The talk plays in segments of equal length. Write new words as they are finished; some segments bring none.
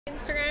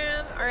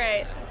Instagram. All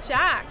right,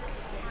 Jack,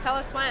 tell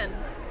us when.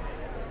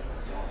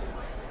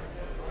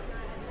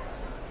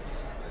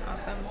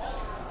 Awesome.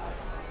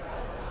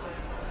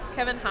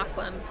 Kevin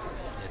Haefelin.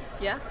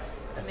 Yes. Yeah?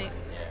 Haefelin,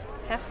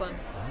 yeah. Haefelin.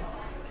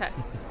 Okay.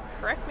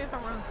 Correct me if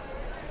I'm wrong.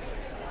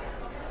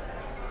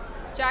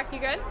 Jack, you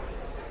good?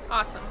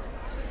 Awesome.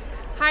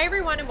 Hi,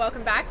 everyone, and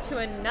welcome back to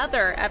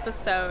another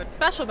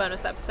special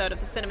bonus episode of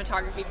the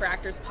Cinematography for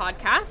Actors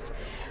podcast.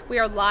 We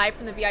are live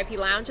from the VIP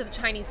Lounge of the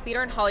Chinese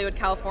Theater in Hollywood,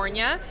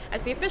 California,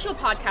 as the official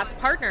podcast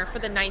partner for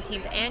the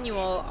 19th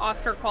annual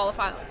Oscar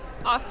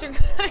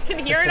I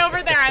can hear it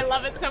over there. I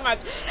love it so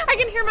much. I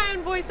can hear my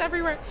own voice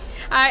everywhere.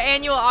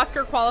 Annual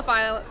Oscar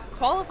qualifying.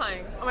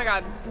 Oh my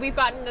God, we've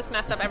gotten this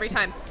messed up every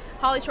time.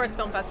 HollyShorts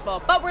Film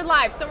Festival, but we're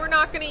live, so we're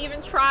not going to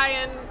even try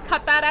and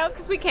cut that out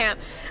because we can't.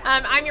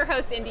 I'm your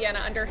host,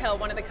 Indiana Underhill,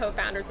 one of the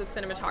co-founders of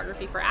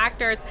Cinematography for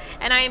Actors,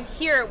 and I am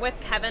here with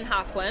Kevin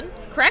Haefelin,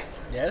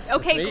 correct? Yes.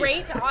 Okay,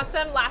 great,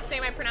 awesome. Last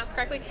name I pronounced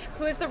correctly.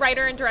 Who is the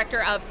writer and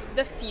director of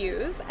The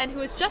Fuse, and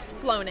who has just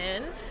flown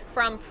in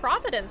from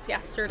Providence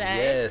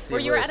yesterday, where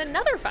you were at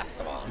another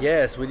festival.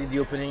 Yes, we did the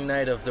opening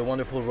night of the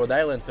wonderful Rhode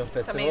Island Film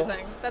Festival.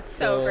 Amazing. That's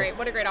so great.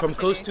 What a great opportunity.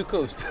 From coast to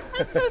coast.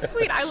 That's so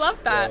sweet. I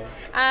love that.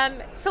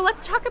 Yeah. So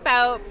let's talk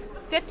about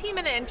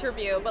 15-minute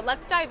interview, but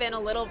let's dive in a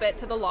little bit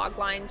to the log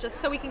line just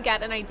so we can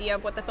get an idea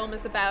of what the film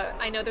is about.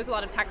 I know there's a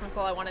lot of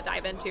technical I want to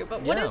dive into,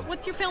 but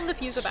what's your film The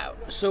Fuse about?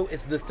 So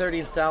it's the third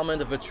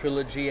installment of a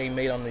trilogy I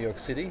made on New York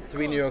City,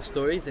 three New York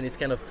stories, and it's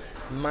kind of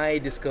my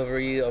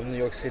discovery of New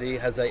York City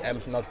as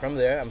I'm not from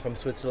there, I'm from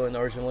Switzerland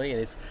originally,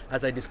 and it's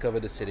as I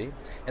discovered the city.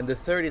 And the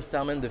third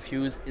installment, The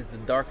Fuse, is the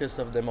darkest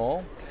of them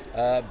all,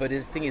 but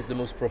I think it's the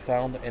most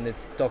profound, and it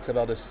talks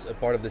about a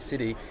part of the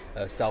city,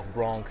 South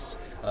Bronx,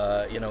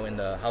 in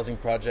the housing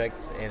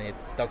project, and it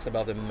talks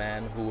about a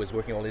man who was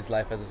working all his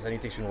life as a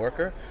sanitation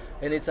worker,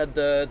 and it's at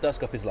the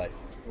dusk of his life.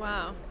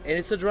 Wow. And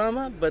it's a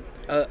drama, but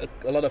a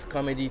lot of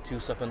comedy to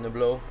soften the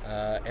blow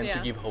and to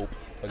give hope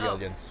for the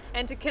audience.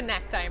 And to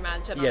connect, I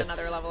imagine, on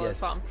another level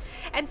as well.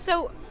 And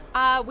so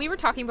we were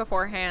talking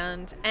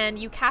beforehand, and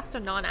you cast a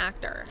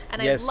non-actor.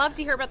 And I'd love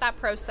to hear about that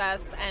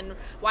process and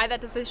why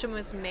that decision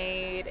was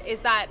made.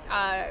 Is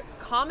that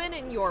common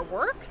in your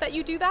work that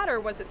you do that, or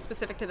was it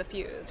specific to The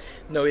Fuse?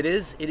 No, it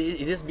is.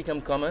 It has become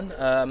common.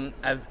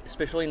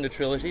 Especially in the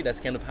trilogy,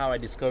 that's kind of how I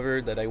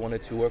discovered that I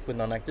wanted to work with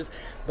non-actors.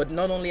 But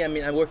not only, I'm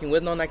working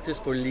with non-actors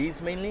for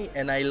leads mainly,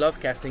 and I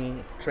love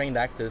casting trained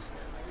actors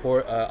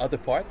for other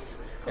parts.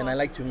 Cool. And I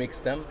like to mix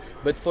them.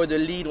 But for the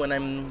lead, when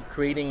I'm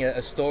creating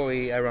a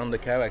story around the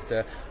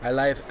character, I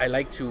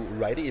like to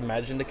write it,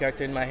 imagine the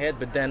character in my head,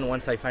 but then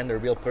once I find a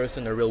real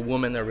person, a real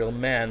woman, a real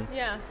man,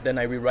 then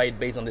I rewrite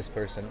based on this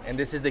person. And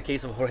this is the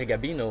case of Jorge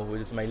Gabino, who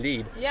is my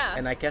lead. Yeah.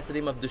 And I casted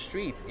him off the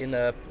street he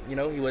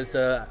was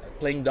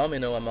playing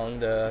domino among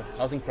the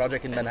housing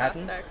project in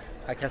Manhattan.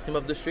 I cast him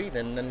off the street,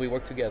 and then we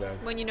worked together.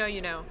 When you know,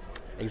 you know.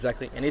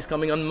 Exactly, and he's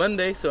coming on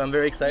Monday, so I'm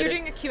very excited. You're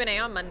doing a Q&A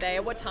on Monday.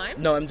 At what time?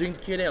 No, I'm doing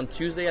Q&A on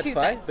Tuesday at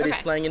 5, but he's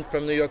flying in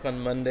from New York on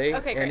Monday,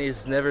 and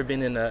he's never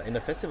been in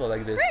a festival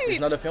like this. Great. He's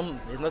not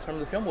from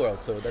the film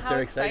world, so that's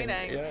very exciting.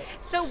 Yeah.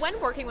 So when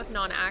working with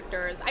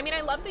non-actors, I mean,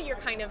 I love that you're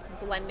kind of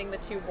blending the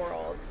two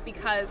worlds,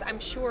 because I'm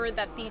sure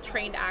that the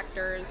trained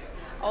actors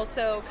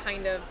also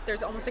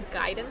there's almost a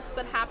guidance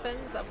that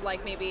happens of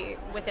like maybe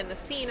within the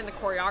scene and the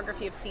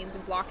choreography of scenes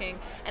and blocking,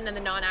 and then the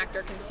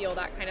non-actor can feel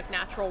that kind of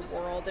natural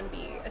world and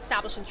be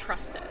established and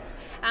trusted.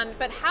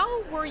 But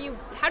how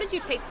did you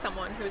take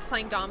someone who was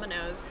playing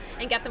dominoes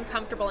and get them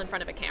comfortable in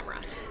front of a camera?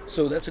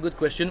 So that's a good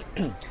question.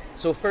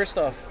 So first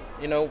off,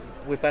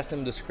 we passed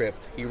him the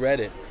script. He read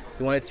it.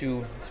 He wanted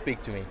to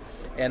speak to me.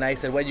 And I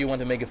said, why do you want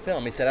to make a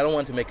film? He said, I don't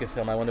want to make a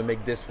film. I want to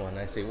make this one.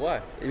 I say,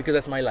 why? Because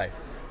that's my life.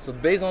 So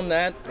based on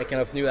that, I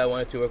kind of knew I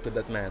wanted to work with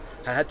that man.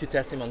 I had to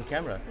test him on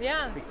camera.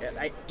 Yeah.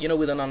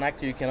 With a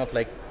non-actor, you cannot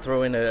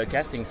throw in a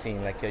casting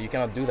scene. You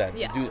cannot do that.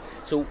 Yes.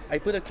 So I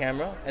put a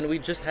camera, and we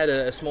just had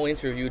a small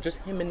interview, just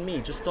him and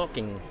me, just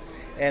talking.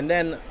 And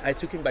then I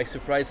took him by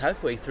surprise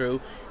halfway through,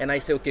 and I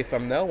said, okay,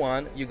 from now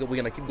on, we're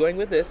going to keep going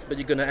with this, but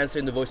you're going to answer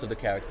in the voice of the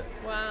character.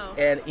 Wow.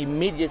 And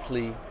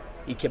immediately,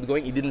 he kept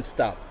going. He didn't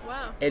stop.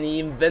 Wow. And he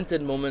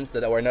invented moments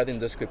that were not in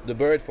the script. The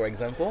bird, for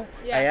example.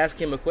 Yes. I asked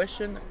him a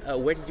question,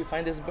 where did you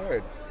find this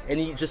bird? And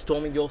he just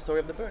told me the whole story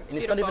of the bird. And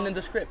it's not even in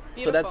the script.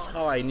 Beautiful. So that's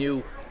how I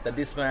knew that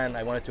this man,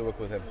 I wanted to work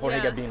with him.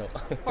 Jorge Gabino.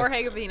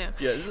 Jorge Gabino.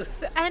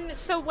 Yes.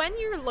 So when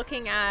you're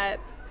looking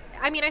at,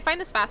 I find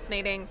this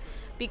fascinating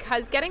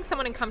because getting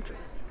someone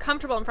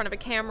comfortable in front of a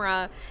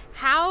camera,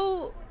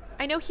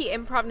 I know he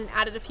improv and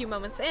added a few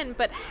moments in,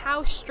 but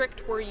how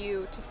strict were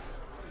you to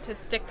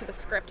stick to the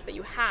script that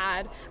you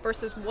had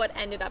versus what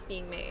ended up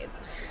being made?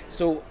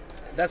 So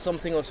that's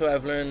something also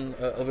I've learned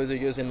over the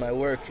years in my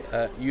work.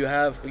 You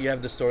have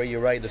the story you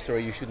write, the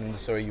story you shoot, and the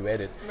story you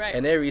edit. Right.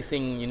 And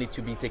everything you need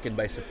to be taken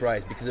by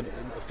surprise, because a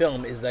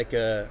film is like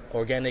a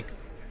organic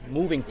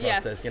moving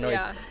process.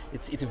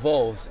 Yes, it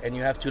evolves, and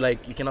you have to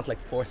you cannot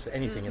force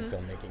anything in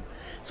filmmaking.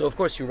 So of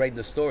course you write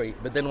the story,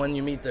 but then when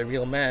you meet a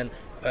real man,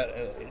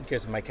 in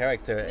case of my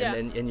character,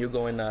 and you're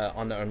going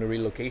on a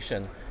real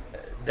location,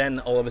 then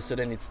all of a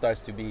sudden it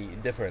starts to be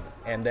different,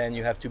 and then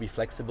you have to be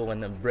flexible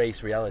and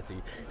embrace reality.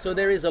 So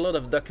there is a lot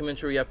of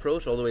documentary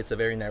approach, although it's a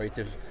very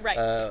narrative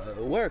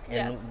work,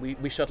 and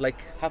we shot like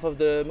half of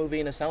the movie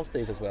in a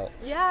soundstage as well.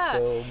 Yeah,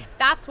 so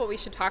that's what we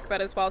should talk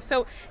about as well.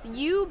 So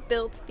you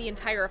built the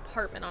entire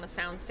apartment on a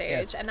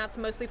soundstage, and that's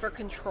mostly for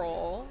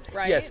control,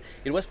 right? Yes,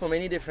 it was for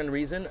many different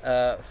reasons.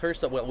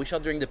 First, we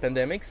shot during the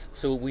pandemics,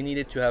 so we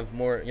needed to have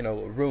more,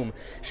 room.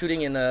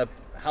 Shooting in a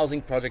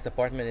housing project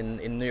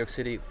apartment in New York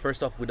City,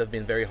 first off, would have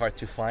been very hard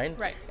to find.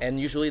 Right. And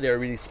usually they're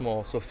really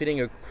small. So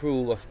fitting a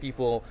crew of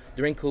people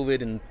during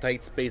COVID in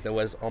tight space, that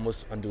was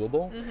almost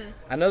undoable.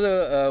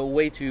 Another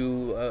way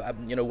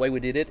why we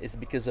did it is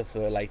because of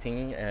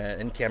lighting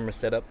and camera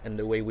setup, and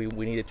the way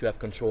we needed to have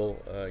control,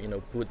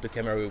 put the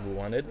camera where we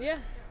wanted. Yeah.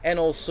 And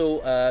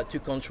also to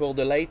control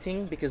the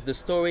lighting, because the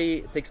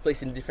story takes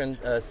place in different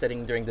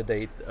settings during the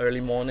day, early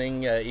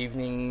morning,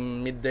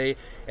 evening, midday,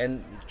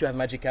 and to have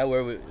magic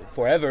hour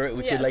forever,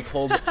 we could like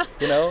hold, for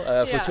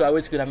 2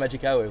 hours, we could have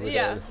magic hour with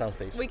the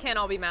soundstage. We can't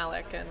all be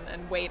Malik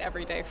and wait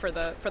every day for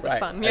the right.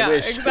 sun. I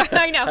wish. Exactly.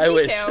 I know. I me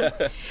wish. too.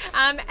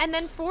 And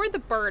then for the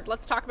bird,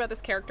 let's talk about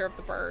this character of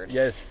the bird.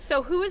 Yes.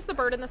 So who is the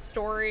bird in the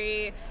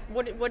story?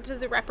 What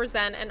does it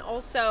represent? And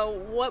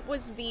also, what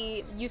was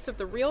the use of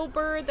the real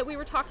bird that we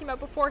were talking about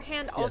beforehand?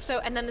 Also,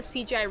 and then the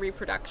CGI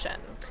reproduction.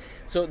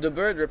 So the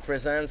bird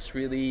represents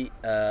really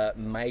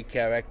my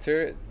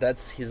character.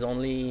 That's his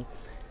only,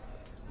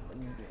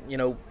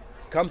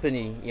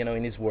 company,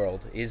 in his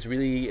world. He's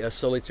really a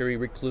solitary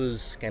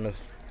recluse kind of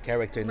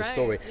character in the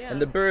story. Yeah.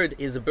 And the bird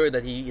is a bird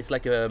that is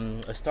like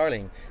a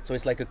starling. So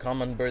it's like a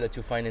common bird that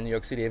you find in New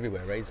York City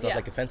everywhere, right? It's not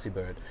like a fancy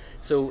bird.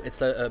 So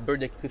it's a bird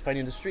that you could find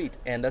in the street,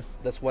 and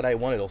that's what I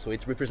wanted also.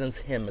 It represents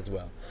him as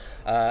well.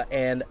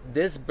 And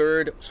this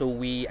bird,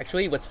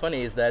 what's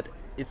funny is that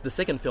it's the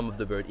second film of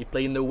the bird. He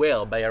played in The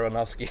Whale by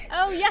Aronofsky.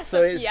 Oh, yes.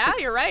 So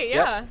you're right,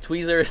 yeah.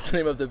 Tweezer is the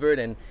name of the bird,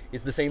 and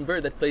it's the same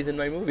bird that plays in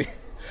my movie.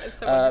 It's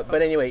so wonderful.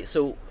 But anyway,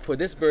 so for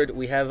this bird,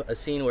 we have a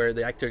scene where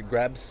the actor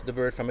grabs the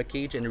bird from a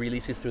cage and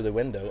releases through the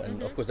window.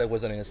 And of course, that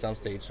wasn't in a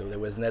soundstage, so there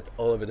was net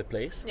all over the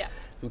place. Yeah.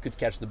 We could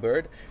catch the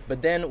bird.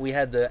 But then we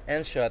had the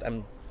end shot.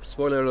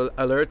 Spoiler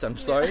alert, I'm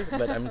sorry,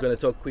 but I'm going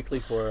to talk quickly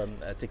for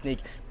a technique.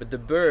 But the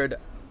bird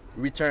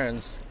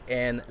returns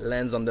and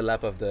lands on the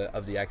lap of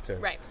the actor.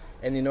 Right.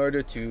 And in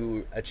order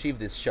to achieve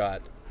this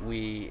shot,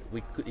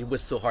 it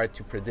was so hard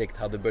to predict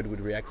how the bird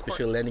would react,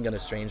 especially landing on a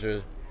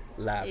stranger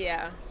lab.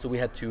 Yeah. So we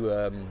had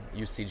to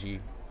use CG.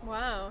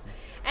 Wow.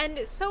 And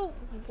so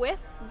with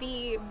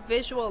the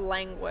visual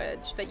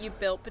language that you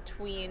built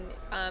between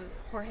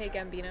Jorge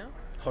Gambino,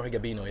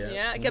 yeah.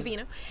 Yeah,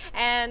 Gambino,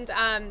 and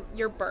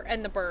your bird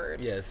and the bird.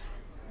 Yes.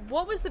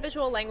 What was the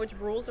visual language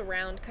rules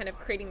around kind of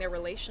creating their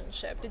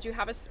relationship? Did you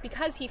have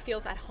because he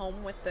feels at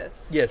home with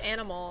this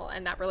animal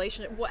and that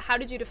relationship, how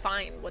did you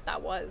define what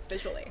that was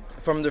visually?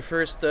 From the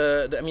first,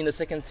 the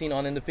second scene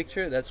on in the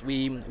picture, that's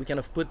we kind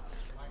of put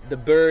the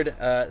bird,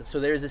 so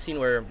there is a scene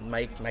where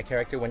my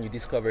character, when you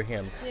discover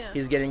him,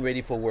 he's getting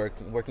ready for work,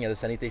 working as a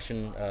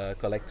sanitation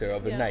collector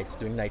overnight,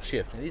 doing night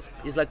shift. And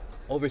he's like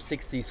over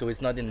 60, so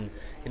he's not in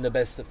the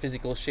best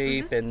physical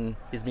shape, and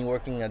he's been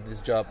working at this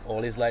job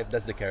all his life.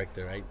 That's the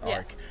character, right?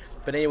 Yes. Arc.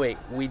 But anyway,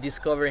 we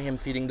discover him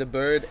feeding the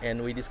bird,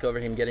 and we discover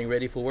him getting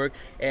ready for work,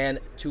 and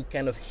to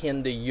kind of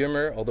hint the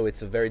humor, although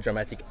it's a very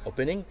dramatic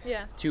opening,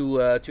 to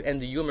end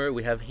the humor,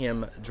 we have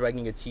him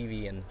dragging a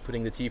TV and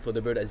putting the TV for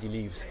the bird as he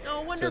leaves.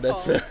 Oh, wonderful.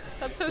 So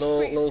that's so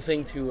sweet. Little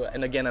thing to,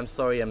 and again, I'm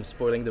sorry, I'm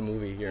spoiling the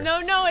movie here.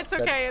 No, it's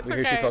okay. We're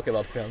here to talk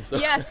about film. So.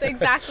 Yes,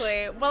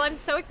 exactly. Well, I'm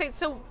so excited.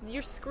 So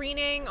you're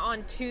screening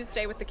on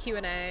Tuesday with the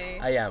Q&A.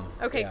 I am.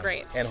 Okay,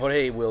 great. And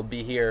Jorge will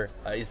be here.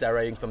 He's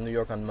arriving from New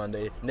York on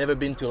Monday. Never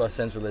been to Los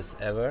Angeles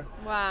ever.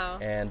 Wow.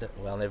 And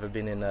never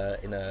been in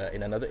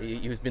another.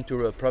 He's been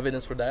to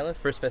Providence, Rhode Island,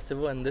 first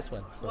festival, and this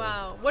one. So.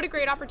 Wow, what a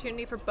great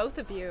opportunity for both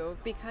of you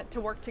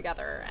to work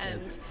together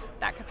and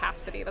that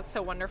capacity. That's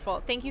so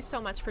wonderful. Thank you so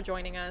much for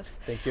joining us.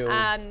 Thank you.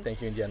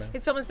 Thank you, Indiana.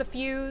 His film is The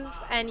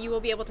Fuse, and you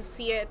will be able to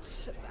see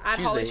it at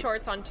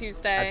HollyShorts on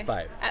Tuesday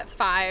at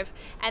 5,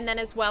 and then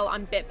as well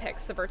on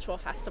BitPix, the virtual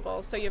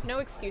festival. So you have no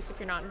excuse if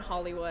you're not in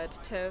Hollywood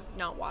to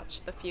not watch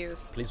The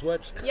Fuse. Please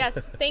watch. Yes.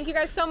 Thank you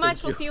guys so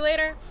much. We'll see you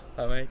later.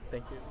 All right.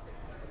 Thank you.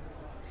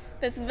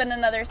 This has been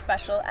another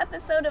special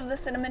episode of the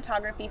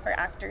Cinematography for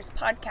Actors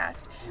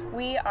podcast.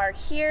 We are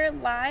here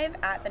live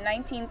at the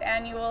 19th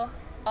annual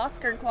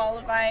Oscar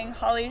qualifying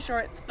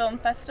HollyShorts Film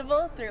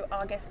Festival through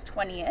August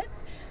 20th.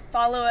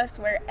 Follow us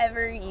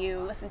wherever you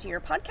listen to your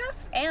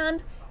podcasts,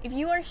 and if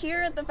you are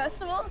here at the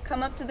festival,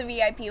 come up to the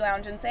VIP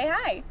lounge and say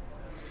hi.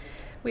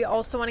 We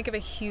also want to give a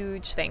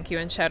huge thank you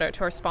and shout out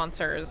to our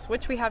sponsors,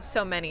 which we have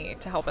so many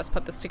to help us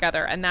put this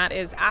together, and that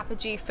is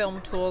Apogee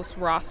Film Tools,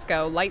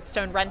 Roscoe,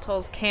 Lightstone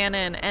Rentals,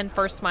 Canon, and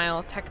First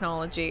Mile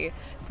Technology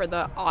for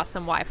the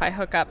awesome Wi-Fi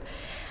hookup.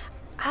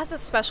 as a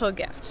special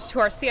gift to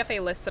our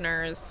CFA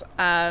listeners,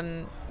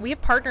 we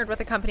have partnered with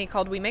a company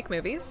called We Make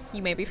Movies.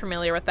 You may be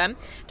familiar with them,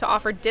 to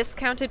offer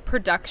discounted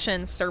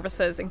production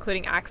services,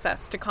 including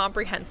access to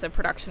comprehensive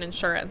production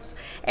insurance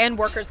and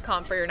workers'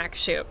 comp for your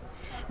next shoot.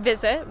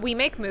 Visit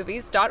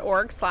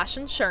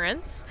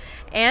wemakemovies.org/insurance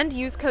and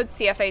use code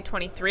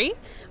CFA23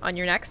 on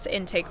your next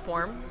intake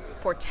form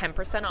for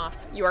 10%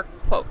 off your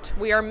quote.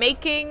 We are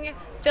making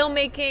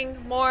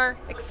filmmaking more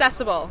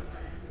accessible.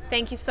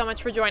 Thank you so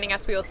much for joining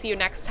us. We will see you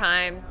next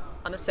time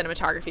on the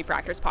Cinematography for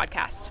Actors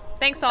podcast.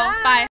 Thanks all.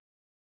 Bye.